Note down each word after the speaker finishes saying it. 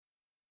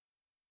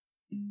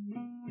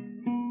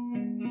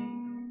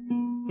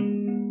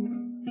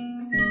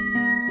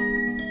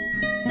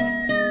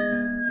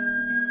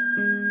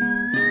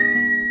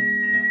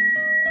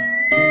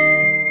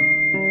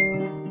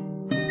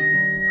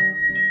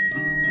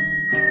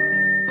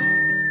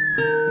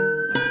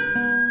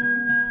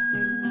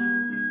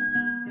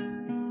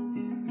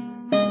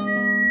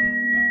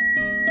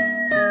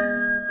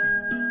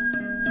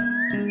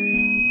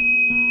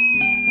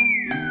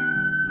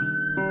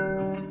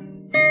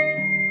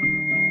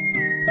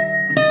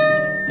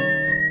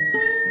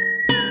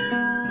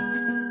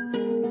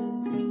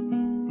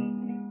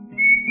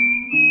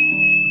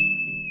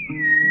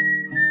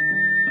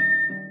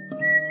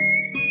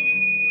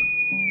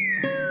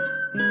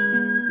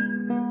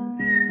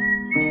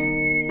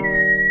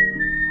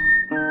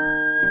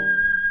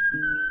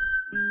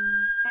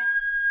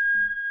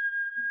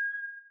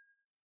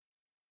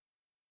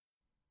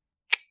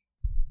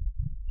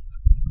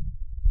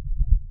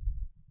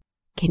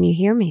Can you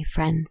hear me,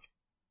 friends?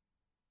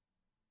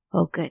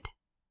 Oh, good.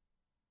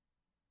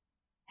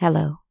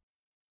 Hello.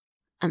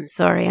 I'm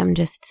sorry, I'm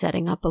just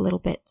setting up a little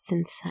bit.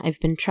 Since I've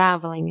been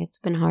traveling, it's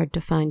been hard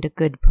to find a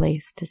good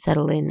place to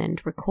settle in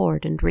and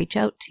record and reach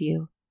out to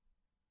you.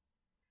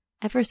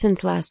 Ever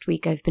since last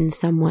week, I've been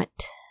somewhat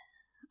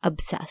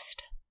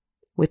obsessed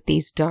with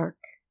these dark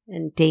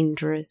and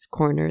dangerous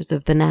corners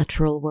of the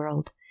natural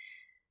world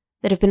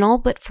that have been all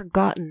but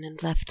forgotten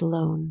and left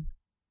alone,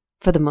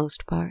 for the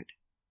most part,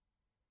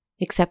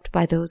 except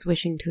by those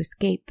wishing to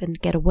escape and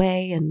get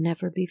away and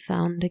never be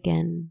found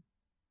again.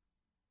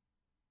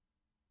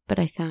 But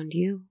I found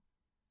you,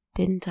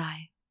 didn't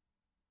I,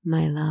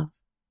 my love?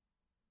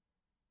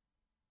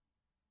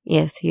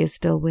 Yes, he is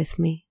still with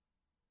me.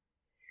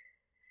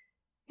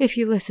 If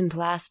you listened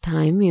last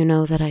time, you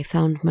know that I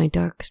found my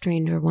dark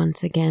stranger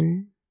once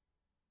again,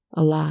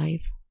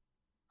 alive,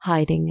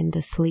 hiding and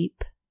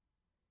asleep,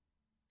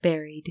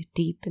 buried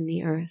deep in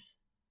the earth,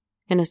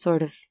 in a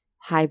sort of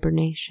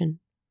hibernation,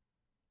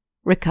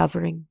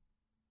 recovering.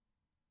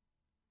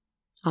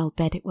 I'll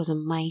bet it was a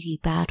mighty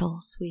battle,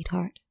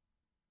 sweetheart.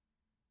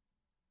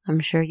 I'm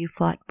sure you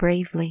fought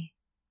bravely.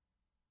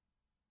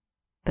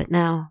 But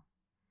now,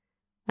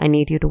 I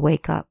need you to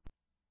wake up.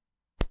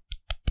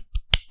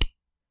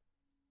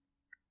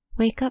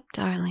 Wake up,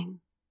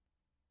 darling.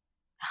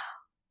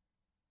 Oh,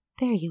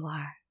 there you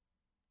are.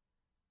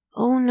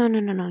 Oh,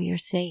 no, you're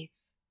safe.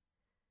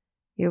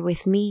 You're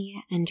with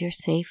me and you're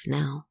safe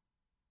now.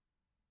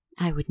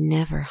 I would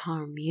never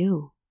harm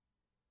you.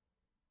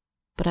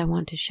 But I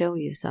want to show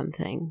you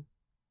something.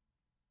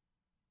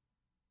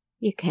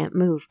 You can't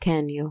move,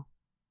 can you?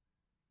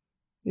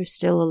 You're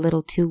still a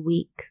little too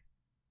weak,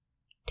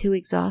 too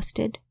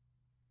exhausted,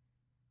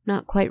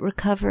 not quite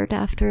recovered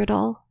after it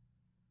all.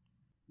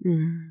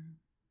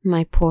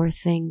 My poor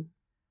thing.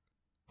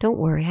 Don't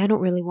worry, I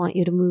don't really want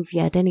you to move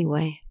yet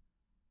anyway.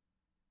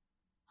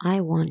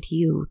 I want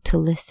you to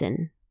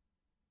listen.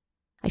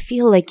 I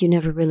feel like you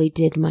never really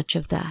did much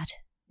of that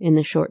in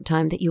the short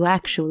time that you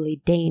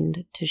actually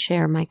deigned to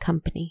share my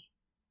company.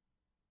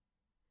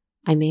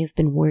 I may have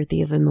been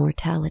worthy of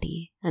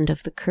immortality and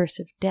of the curse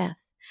of death,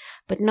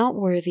 but not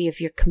worthy of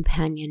your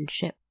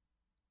companionship.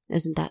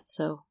 Isn't that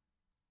so?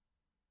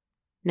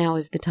 Now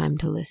is the time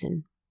to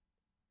listen,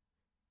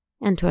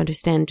 and to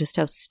understand just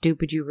how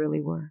stupid you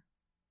really were.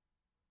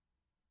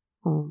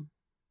 Oh,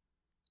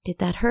 did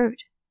that hurt?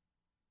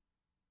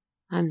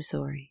 I'm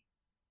sorry.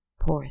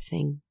 Poor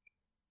thing.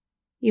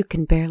 You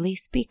can barely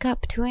speak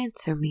up to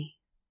answer me.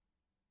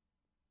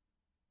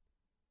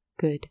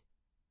 Good.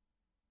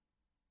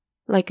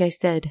 Like I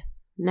said,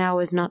 now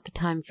is not the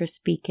time for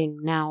speaking,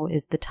 now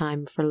is the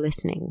time for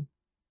listening.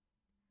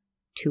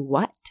 To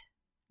what?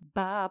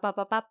 Ba ba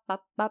ba ba ba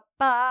ba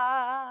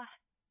ba.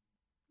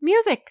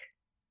 Music!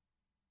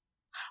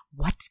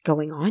 What's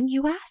going on,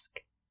 you ask?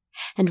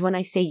 And when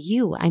I say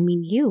you, I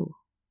mean you,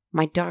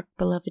 my dark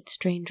beloved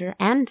stranger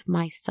and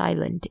my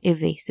silent,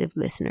 evasive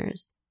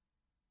listeners.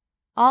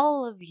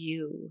 All of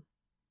you.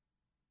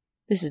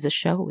 This is a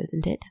show,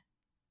 isn't it?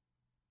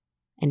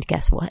 And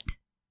guess what?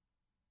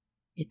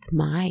 It's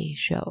my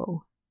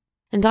show.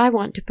 And I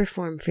want to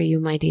perform for you,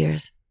 my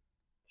dears.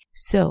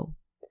 So,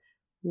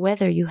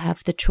 whether you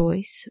have the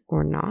choice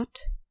or not,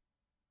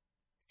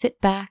 sit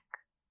back,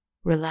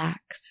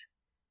 relax,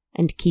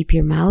 and keep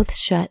your mouth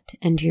shut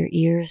and your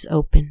ears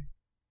open.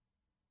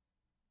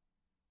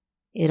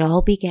 It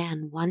all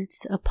began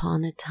once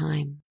upon a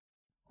time.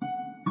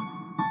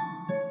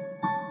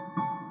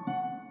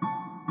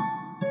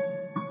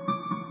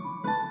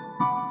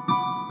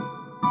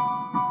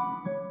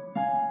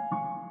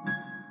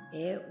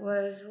 It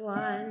was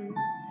once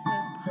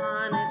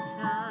upon a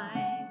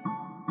time.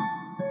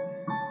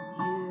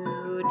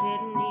 You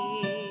didn't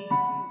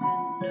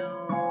even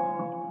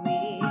know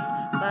me,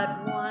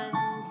 but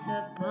once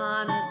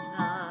upon a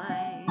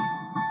time,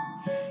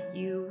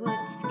 you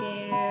would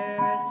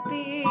scarce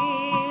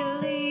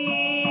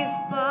believe.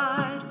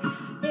 But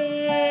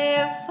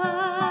if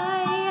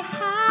I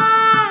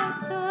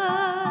had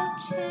the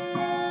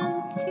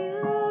chance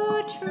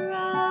to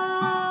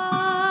try,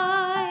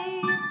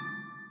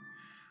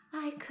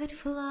 I could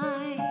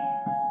fly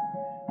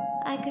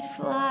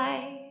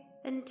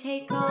and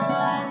take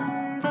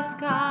on the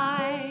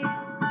sky.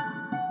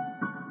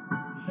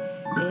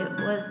 It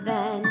was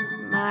then,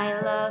 my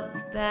love,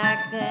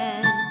 back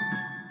then,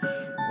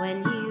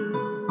 when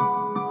you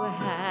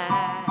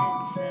had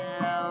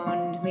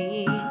found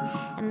me.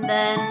 And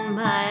then,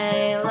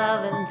 my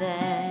love, and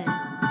then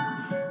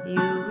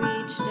you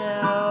reached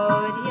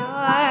out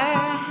your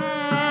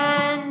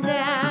hand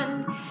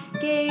and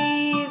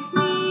gave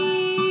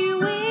me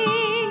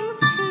wings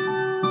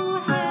to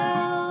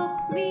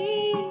help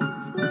me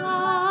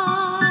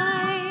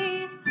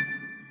fly.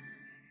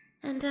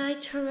 And I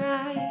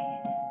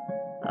tried,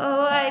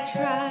 oh I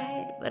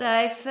tried, but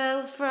I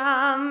fell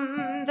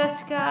from the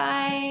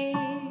sky.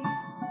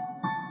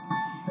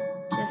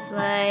 Just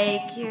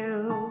like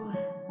you,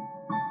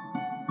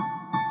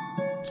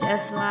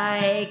 just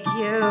like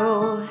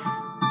you,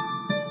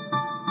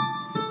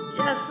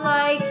 just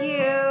like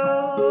you.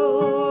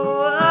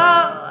 Oh,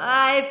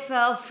 I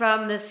fell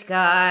from the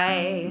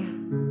sky.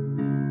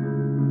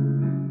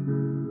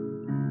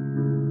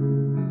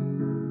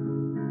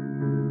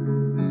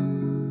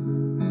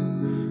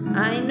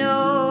 I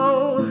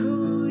know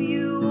who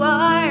you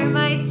are,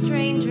 my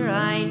stranger.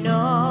 I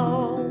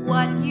know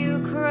what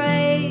you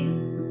crave.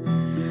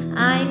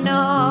 I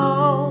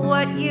know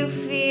what you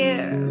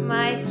fear,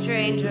 my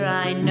stranger.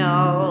 I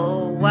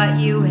know what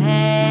you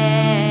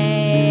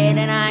hate.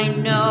 And I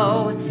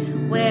know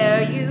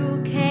where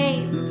you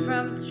came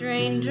from,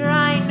 stranger.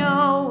 I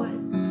know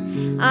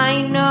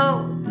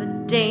the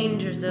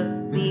dangers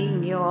of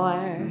being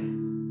your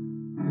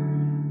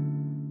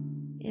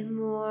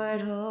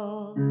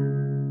immortal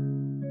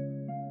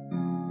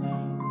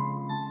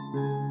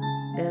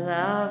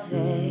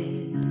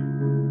beloved.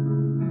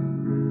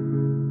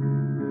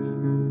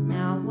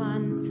 Now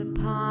once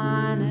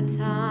upon a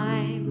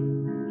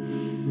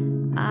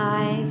time,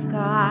 I've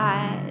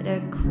got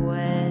a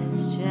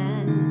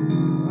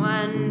question.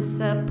 Once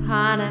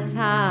upon a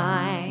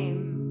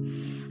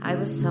time, I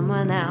was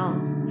someone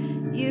else.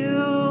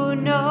 You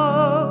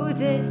know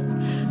this,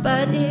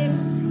 but if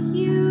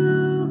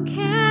you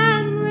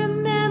can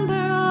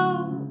remember,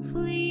 oh,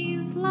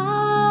 please,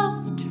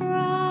 love,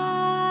 try.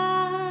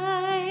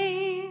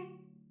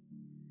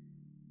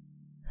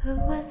 Who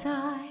was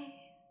I?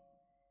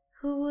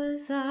 Who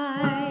was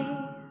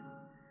I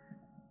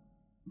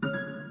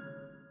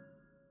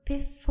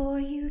before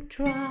you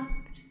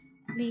dropped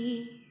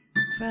me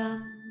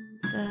from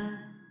the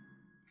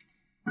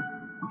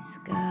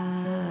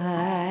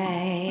sky?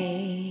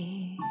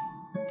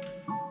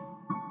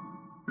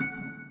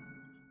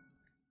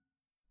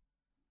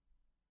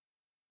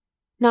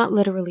 Not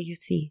literally, you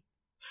see.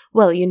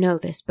 Well, you know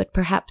this, but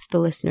perhaps the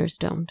listeners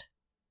don't.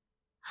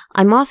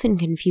 I'm often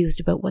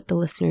confused about what the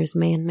listeners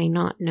may and may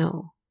not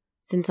know,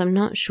 since I'm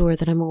not sure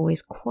that I'm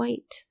always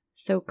quite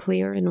so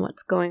clear in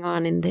what's going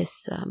on in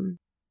this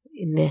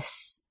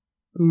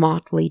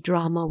motley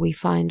drama we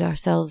find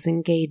ourselves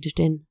engaged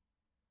in.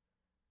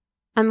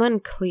 I'm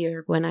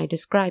unclear when I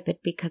describe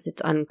it because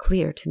it's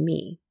unclear to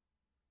me.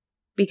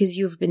 Because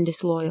you've been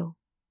disloyal.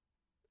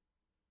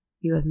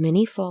 You have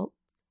many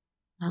faults,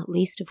 not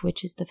least of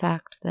which is the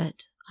fact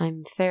that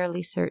I'm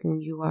fairly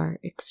certain you are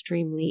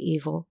extremely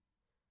evil.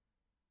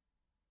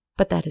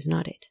 But that is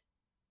not it.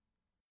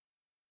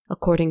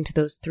 According to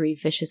those 3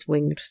 vicious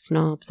winged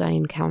snobs I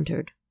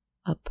encountered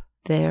up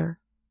there,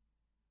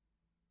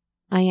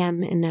 I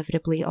am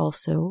inevitably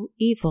also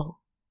evil.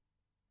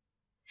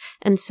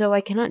 And so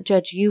I cannot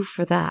judge you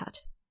for that.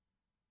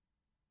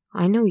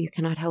 I know you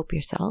cannot help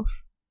yourself.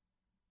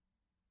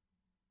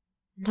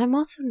 And I'm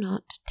also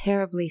not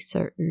terribly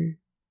certain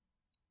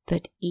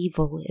that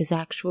evil is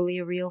actually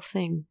a real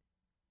thing.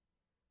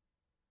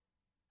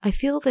 I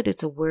feel that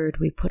it's a word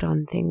we put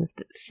on things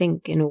that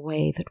think in a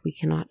way that we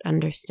cannot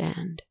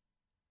understand.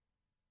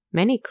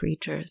 Many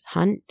creatures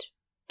hunt,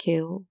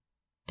 kill,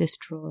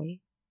 destroy,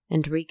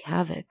 and wreak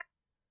havoc.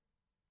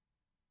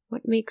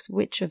 What makes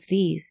which of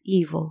these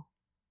evil?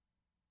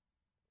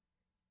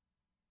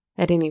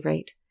 At any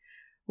rate,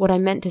 what I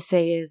meant to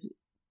say is,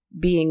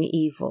 being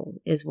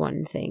evil is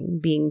one thing,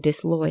 being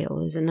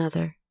disloyal is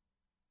another.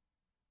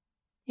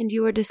 And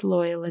you are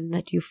disloyal in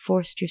that you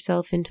forced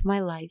yourself into my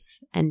life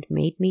and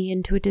made me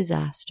into a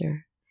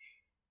disaster,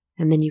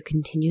 and then you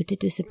continue to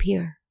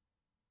disappear.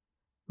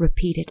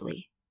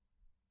 Repeatedly.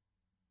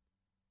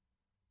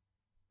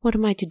 What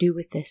am I to do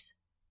with this?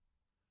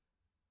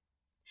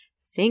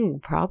 Sing,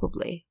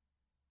 probably.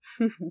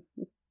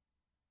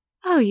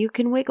 Oh, you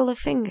can wiggle a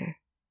finger.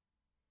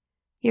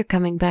 You're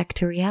coming back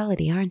to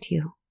reality, aren't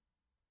you?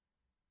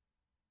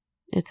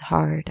 It's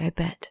hard, I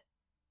bet.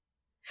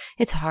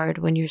 It's hard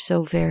when you're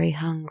so very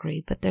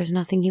hungry, but there's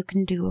nothing you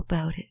can do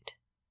about it.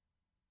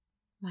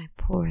 My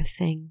poor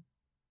thing.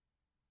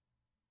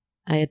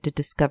 I had to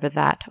discover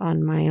that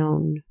on my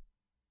own.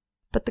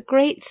 But the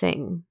great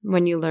thing,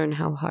 when you learn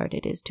how hard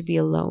it is to be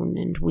alone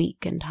and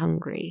weak and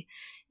hungry,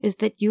 is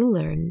that you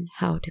learn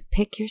how to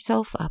pick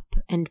yourself up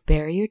and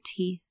bare your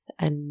teeth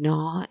and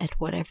gnaw at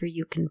whatever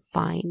you can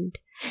find,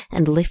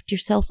 and lift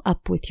yourself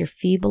up with your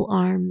feeble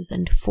arms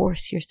and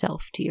force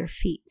yourself to your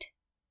feet.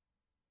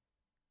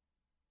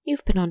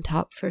 You've been on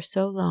top for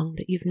so long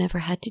that you've never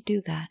had to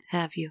do that,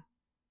 have you?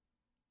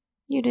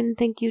 You didn't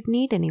think you'd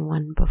need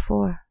anyone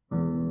before.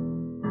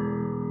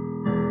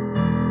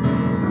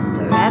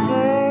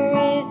 Forever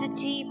is a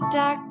deep,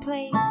 dark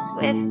place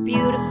with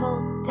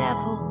beautiful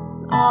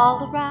devils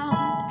all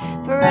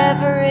around.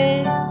 Forever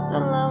is a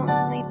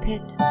lonely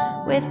pit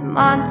with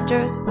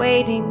monsters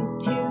waiting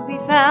to be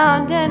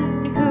found.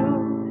 And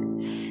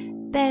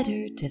who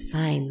better to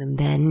find them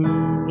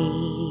than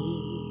me?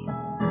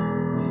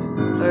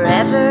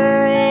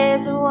 Forever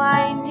is a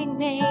winding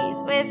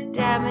maze with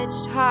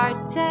damaged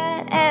hearts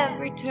at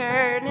every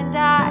turn. And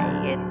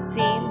I, it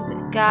seems,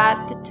 have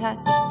got the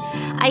touch.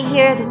 I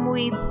hear them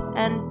weep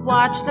and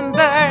watch them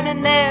burn,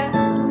 and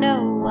there's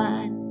no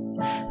one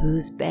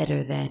who's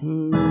better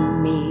than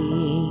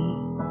me.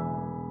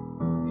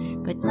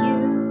 But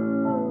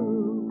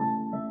you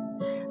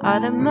are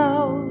the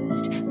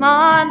most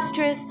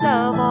monstrous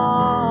of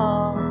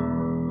all.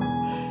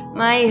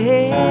 My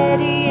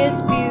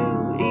hideous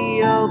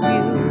beauty, oh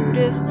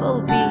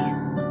beautiful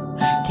beast.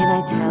 Can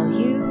I tell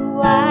you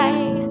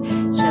why?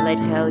 Shall I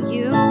tell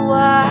you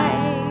why?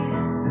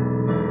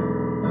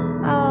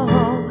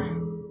 Oh,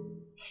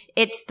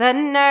 it's the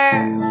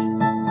nerve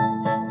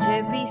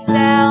to be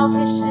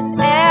selfish and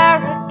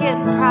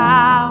arrogant,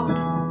 proud,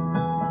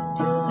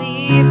 to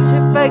leave,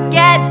 to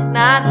forget,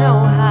 not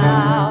know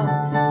how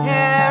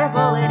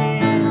terrible it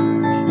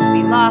is to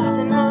be lost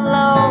and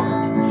alone.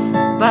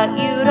 But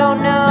you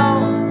don't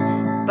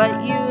know,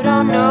 but you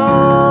don't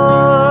know.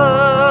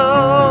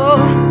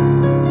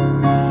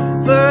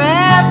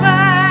 Forever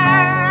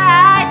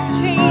I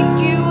chased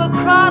you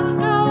across the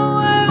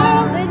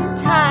world and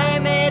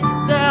time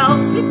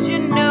itself. Did you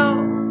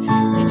know?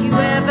 Did you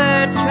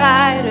ever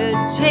try to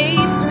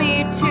chase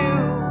me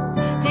too?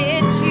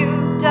 Did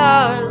you,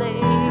 darling?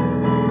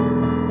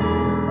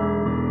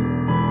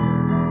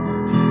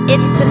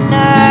 It's the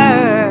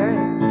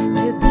nerve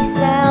to be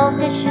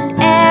selfish and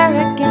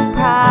arrogant,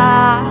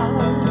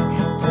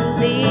 proud, to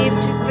leave,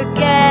 to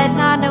forget,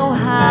 not know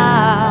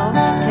how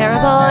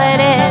terrible it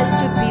is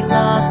to be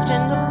lost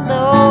and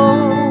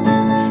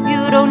alone.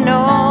 You don't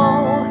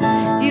know,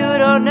 you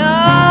don't know.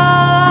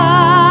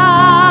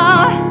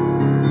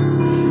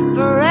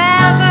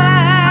 Forever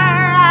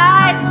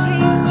I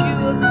chased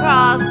you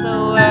across the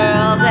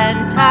world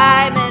and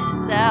time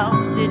itself.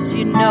 Did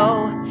you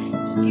know?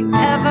 Did you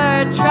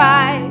ever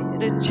try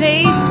to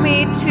chase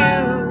me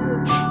too?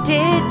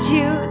 Did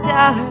you,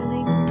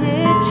 darling?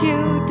 Did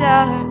you,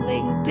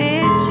 darling?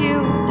 Did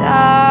you,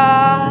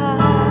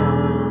 darling?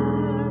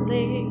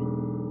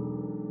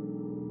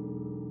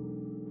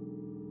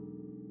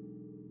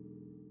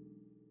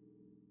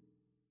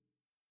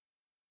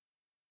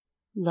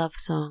 Love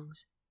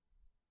songs.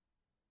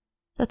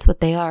 That's what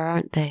they are,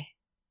 aren't they?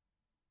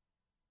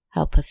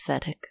 How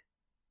pathetic.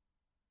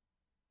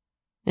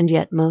 And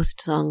yet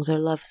most songs are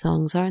love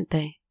songs, aren't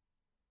they?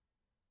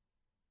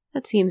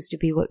 That seems to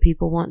be what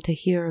people want to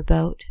hear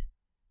about.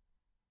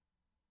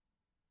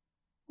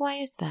 Why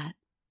is that?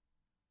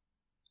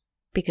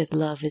 Because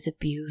love is a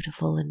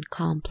beautiful and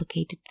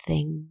complicated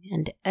thing,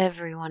 and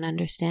everyone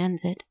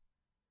understands it.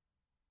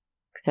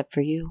 Except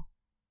for you.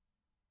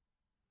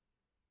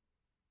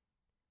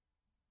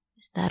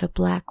 Is that a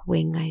black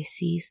wing I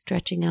see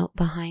stretching out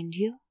behind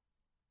you?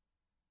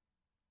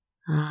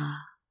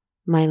 Ah,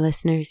 my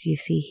listeners, you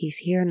see he's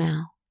here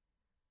now.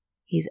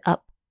 He's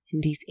up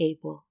and he's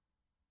able.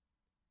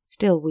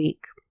 Still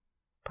weak,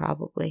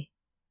 probably.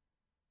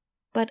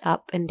 But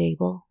up and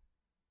able.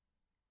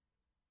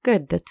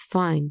 Good, that's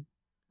fine.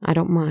 I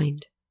don't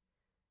mind.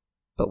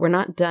 But we're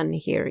not done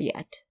here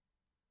yet.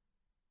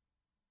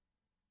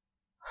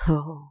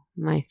 Oh,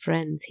 my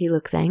friends, he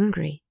looks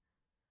angry.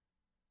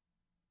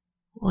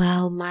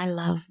 Well, my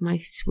love, my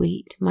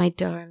sweet, my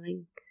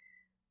darling,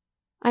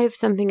 I have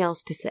something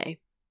else to say.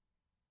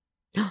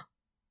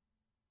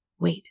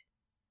 Wait.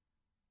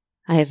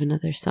 I have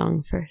another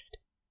song first.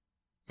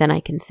 Then I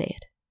can say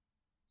it.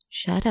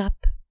 Shut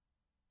up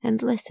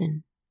and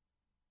listen.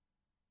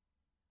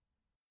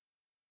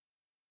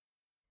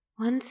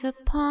 Once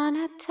upon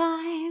a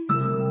time,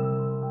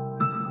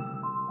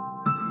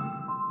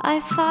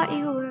 I thought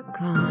you were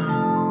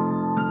gone,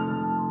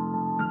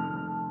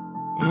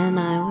 and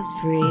I was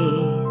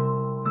free,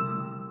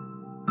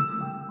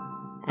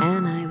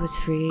 and I was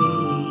free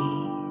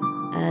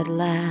at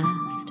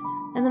last,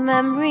 and the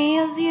memory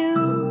of you,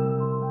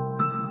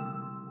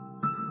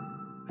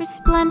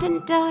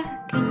 resplendent,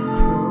 dark, and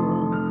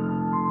cruel,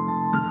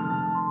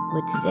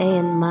 would stay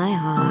in my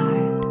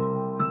heart,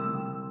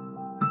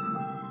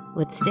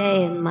 would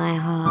stay in my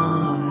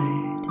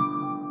heart.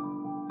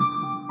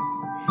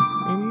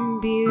 And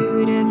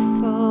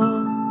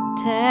beautiful,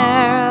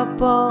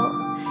 terrible,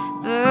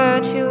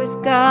 virtuous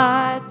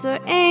gods or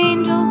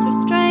angels or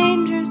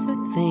strangers or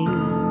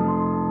things,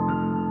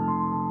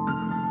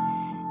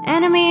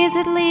 enemies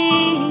at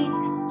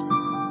least,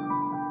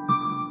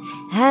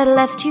 had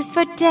left you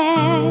for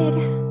dead.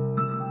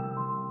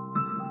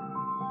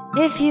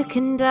 If you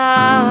can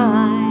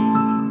die.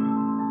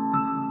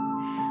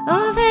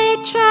 Oh, they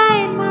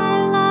tried,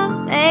 my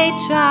love, they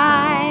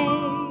tried.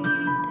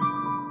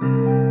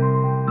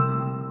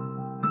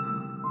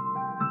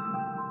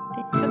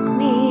 They took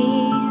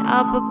me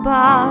up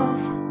above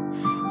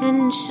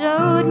and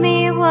showed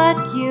me what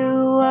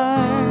you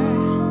were.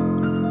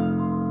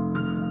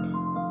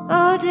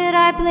 Oh, did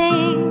I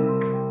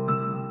blink?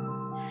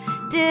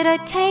 Did I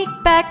take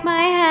back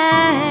my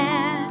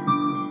hand?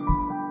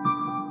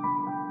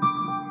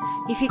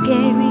 If you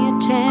gave me a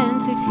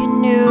chance, if you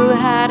knew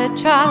how to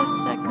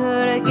trust, I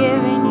could have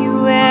given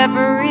you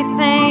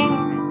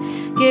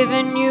everything,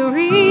 given you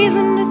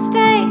reason to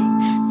stay,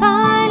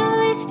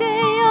 finally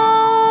stay.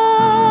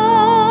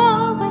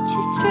 Oh, but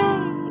you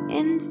stray,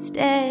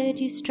 instead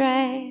you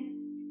stray.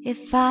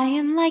 If I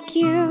am like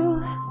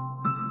you,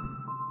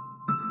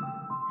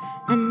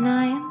 and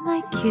I am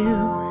like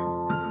you,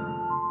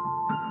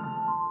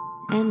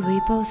 and we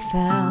both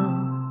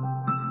fell,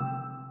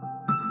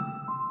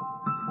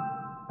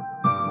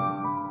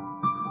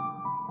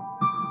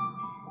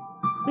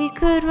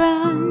 could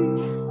run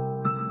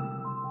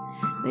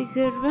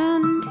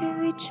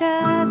to each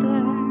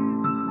other,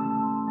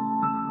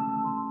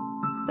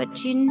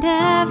 but you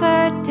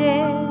never did,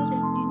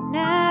 and you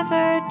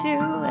never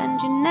do,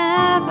 and you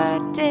never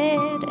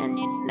did, and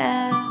you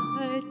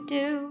never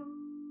do.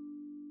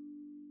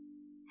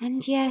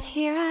 And yet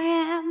here I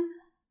am.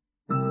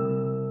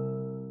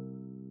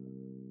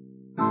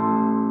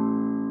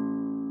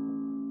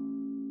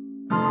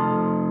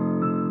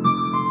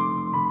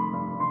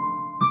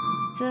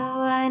 So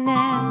I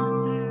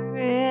never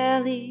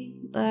really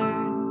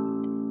learned.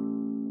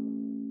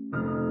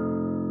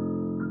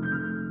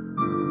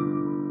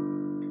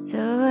 So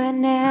I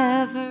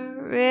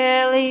never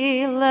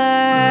really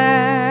learned.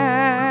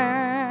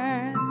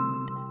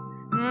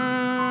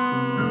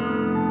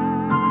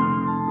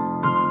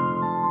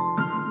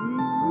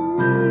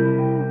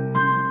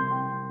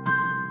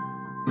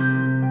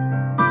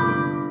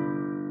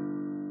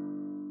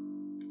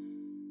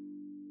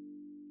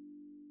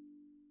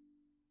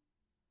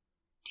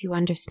 Do you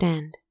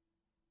understand?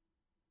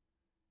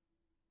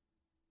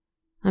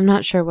 I'm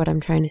not sure what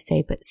I'm trying to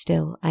say, but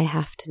still, I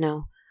have to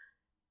know.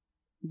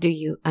 Do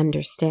you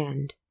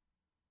understand?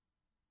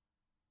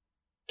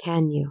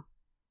 Can you?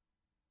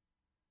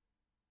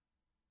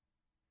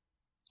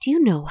 Do you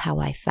know how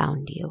I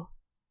found you?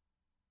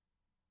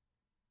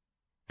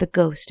 The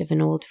ghost of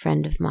an old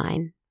friend of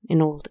mine,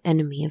 an old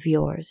enemy of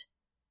yours,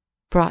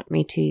 brought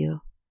me to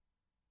you.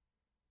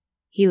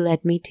 He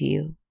led me to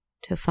you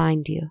to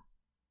find you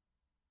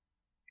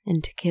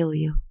and to kill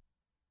you.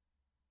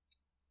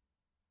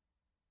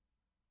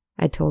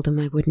 I told him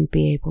I wouldn't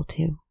be able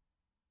to.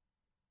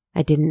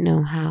 I didn't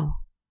know how.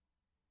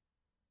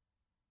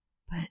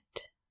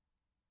 But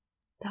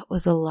that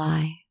was a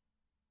lie.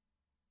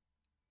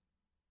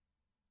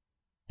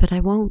 But I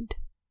won't.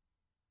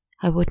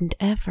 I wouldn't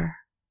ever.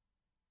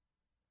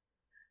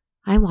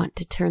 I want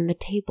to turn the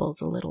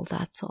tables a little,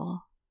 that's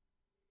all.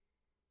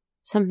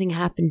 Something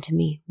happened to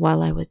me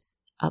while I was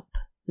up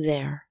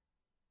there.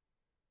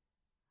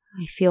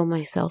 I feel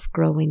myself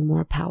growing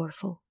more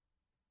powerful.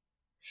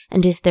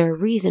 And is there a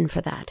reason for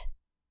that?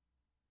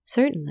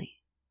 Certainly.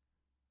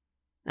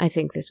 I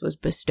think this was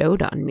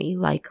bestowed on me,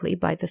 likely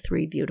by the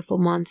 3 beautiful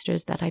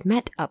monsters that I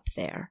met up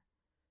there.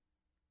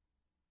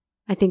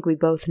 I think we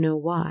both know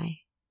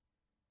why.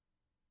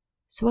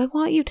 So I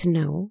want you to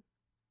know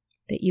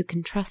that you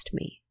can trust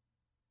me.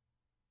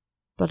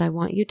 But I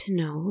want you to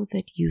know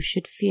that you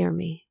should fear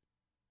me.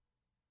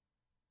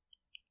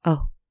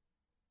 Oh.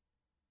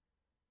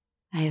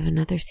 I have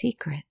another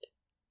secret.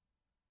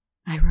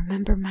 I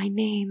remember my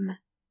name.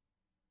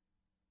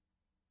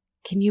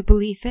 Can you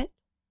believe it?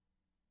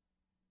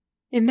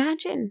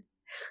 Imagine.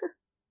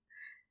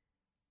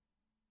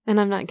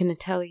 And I'm not going to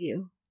tell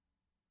you.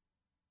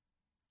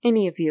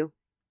 Any of you,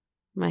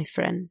 my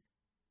friends.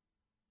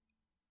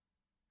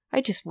 I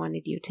just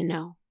wanted you to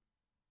know.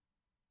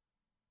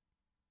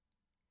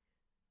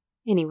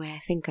 Anyway, I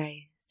think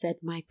I said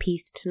my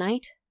piece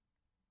tonight.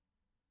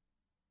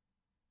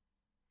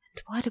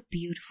 And what a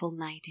beautiful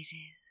night it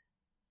is.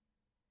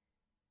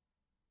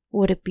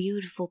 What a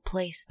beautiful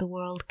place the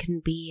world can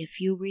be if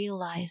you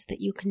realize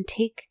that you can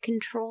take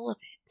control of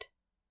it.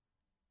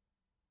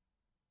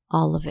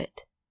 All of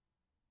it.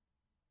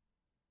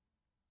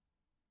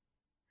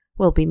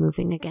 We'll be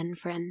moving again,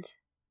 friends.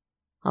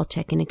 I'll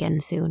check in again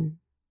soon.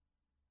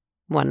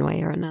 One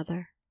way or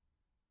another.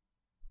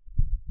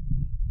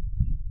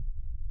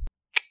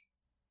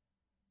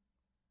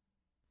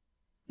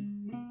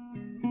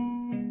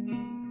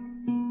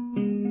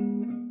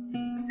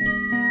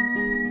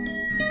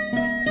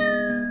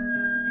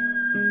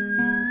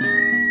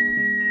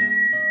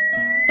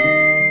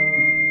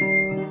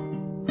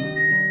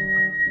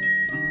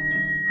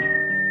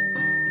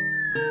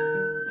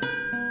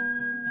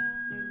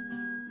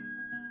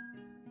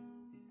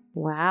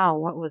 Wow,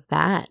 what was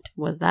that?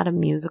 Was that a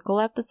musical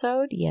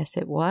episode? Yes,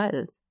 it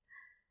was.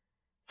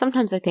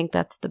 Sometimes I think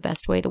that's the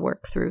best way to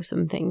work through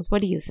some things.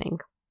 What do you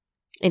think?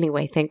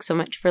 Anyway, thanks so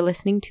much for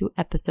listening to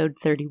episode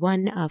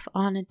 31 of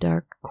On a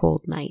Dark,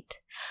 Cold Night.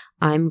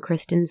 I'm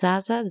Kristen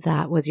Zaza.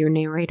 That was your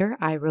narrator.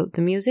 I wrote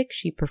the music.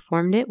 She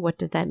performed it. What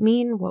does that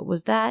mean? What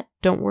was that?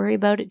 Don't worry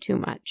about it too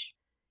much.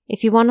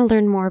 If you want to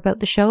learn more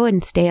about the show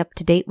and stay up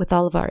to date with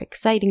all of our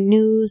exciting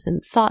news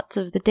and thoughts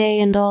of the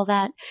day and all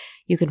that,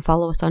 you can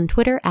follow us on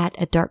Twitter at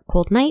A Dark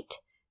Cold Night,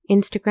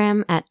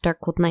 Instagram at Dark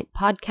Cold Night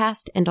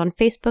Podcast, and on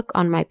Facebook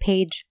on my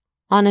page,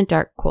 On a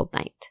Dark Cold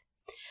Night.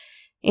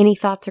 Any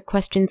thoughts or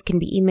questions can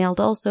be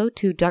emailed also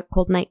to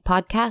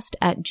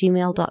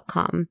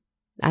darkcoldnightpodcast@gmail.com.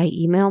 I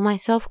email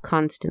myself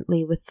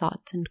constantly with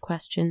thoughts and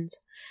questions.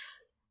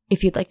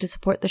 If you'd like to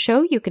support the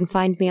show, you can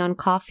find me on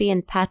Ko-fi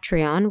and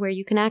Patreon, where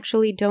you can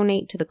actually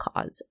donate to the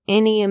cause.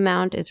 Any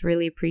amount is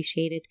really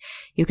appreciated.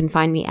 You can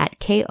find me at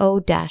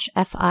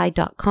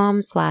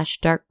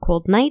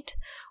ko-fi.com/darkcoldnight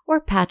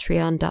or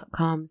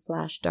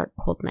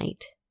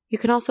patreon.com/darkcoldnight. You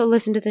can also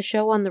listen to the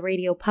show on the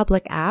Radio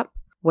Public app,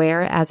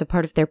 where, as a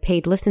part of their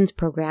paid listens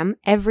program,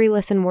 every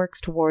listen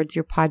works towards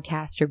your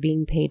podcaster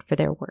being paid for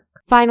their work.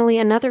 Finally,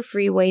 another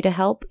free way to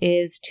help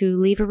is to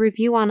leave a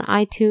review on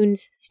iTunes,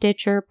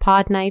 Stitcher,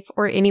 Podknife,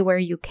 or anywhere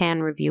you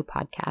can review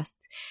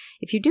podcasts.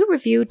 If you do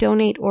review,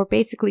 donate, or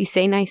basically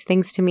say nice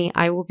things to me,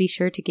 I will be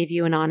sure to give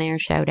you an on-air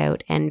shout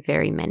out and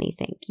very many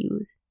thank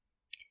yous.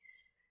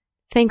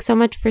 Thanks so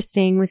much for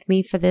staying with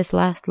me for this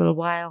last little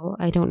while.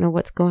 I don't know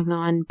what's going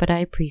on, but I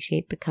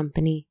appreciate the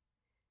company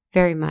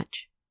very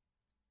much.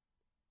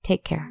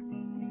 Take care.